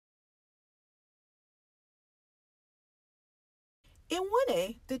In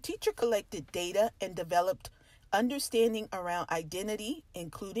 1A, the teacher collected data and developed understanding around identity,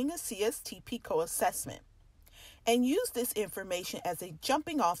 including a CSTP co-assessment, and used this information as a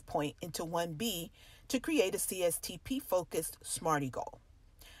jumping-off point into 1B to create a CSTP-focused SMART-E goal.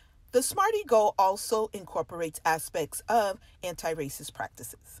 The SMART-E goal also incorporates aspects of anti-racist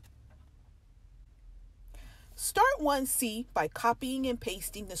practices. Start 1C by copying and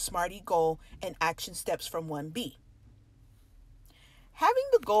pasting the SMART-E goal and action steps from 1B. Having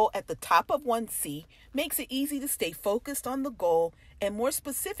the goal at the top of 1C makes it easy to stay focused on the goal and more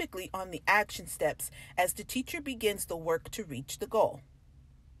specifically on the action steps as the teacher begins the work to reach the goal.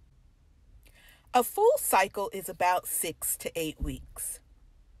 A full cycle is about 6 to 8 weeks.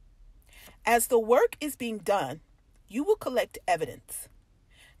 As the work is being done, you will collect evidence.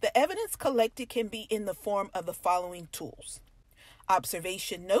 The evidence collected can be in the form of the following tools: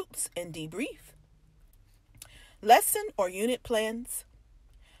 observation notes and debrief, lesson or unit plans,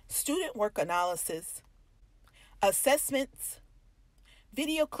 student work analysis, assessments,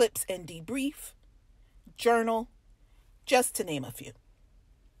 video clips and debrief, journal, just to name a few.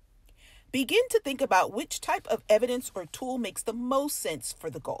 Begin to think about which type of evidence or tool makes the most sense for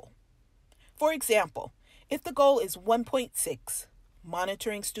the goal. For example, if the goal is 1.6,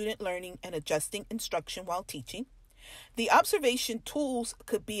 monitoring student learning and adjusting instruction while teaching, the observation tools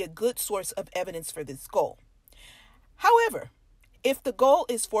could be a good source of evidence for this goal. However, if the goal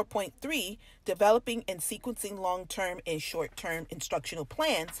is 4.3, developing and sequencing long-term and short-term instructional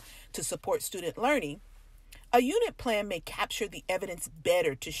plans to support student learning, a unit plan may capture the evidence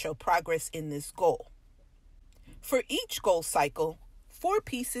better to show progress in this goal. For each goal cycle, 4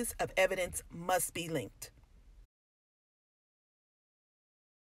 pieces of evidence must be linked.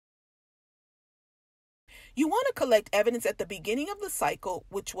 You want to collect evidence at the beginning of the cycle,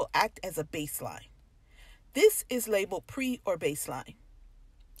 which will act as a baseline. This is labeled pre or baseline.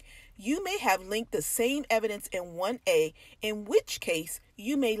 You may have linked the same evidence in 1A, in which case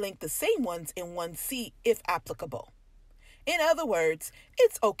you may link the same ones in 1C if applicable. In other words,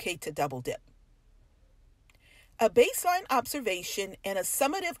 it's okay to double dip. A baseline observation and a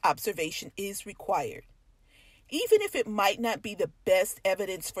summative observation is required. Even if it might not be the best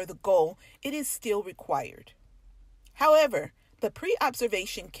evidence for the goal, it is still required. However, the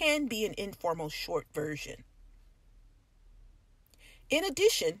pre-observation can be an informal short version. In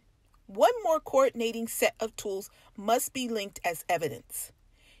addition, one more coordinating set of tools must be linked as evidence.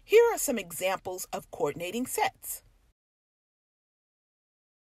 Here are some examples of coordinating sets.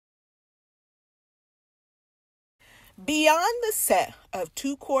 Beyond the set of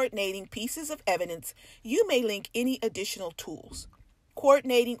 2 coordinating pieces of evidence, you may link any additional tools,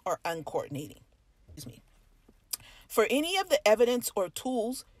 coordinating or uncoordinating. For any of the evidence or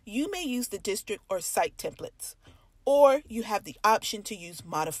tools, you may use the district or site templates, or you have the option to use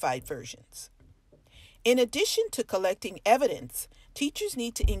modified versions. In addition to collecting evidence, teachers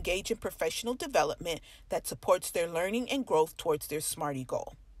need to engage in professional development that supports their learning and growth towards their SMART-E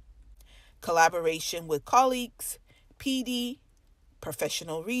goal. Collaboration with colleagues, PD,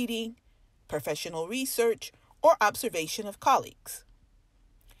 professional reading, professional research, or observation of colleagues.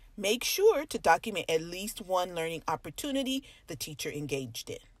 Make sure to document at least one learning opportunity the teacher engaged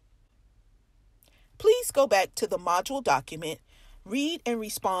in. Please go back to the module document, read and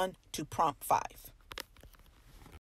respond to prompt 5.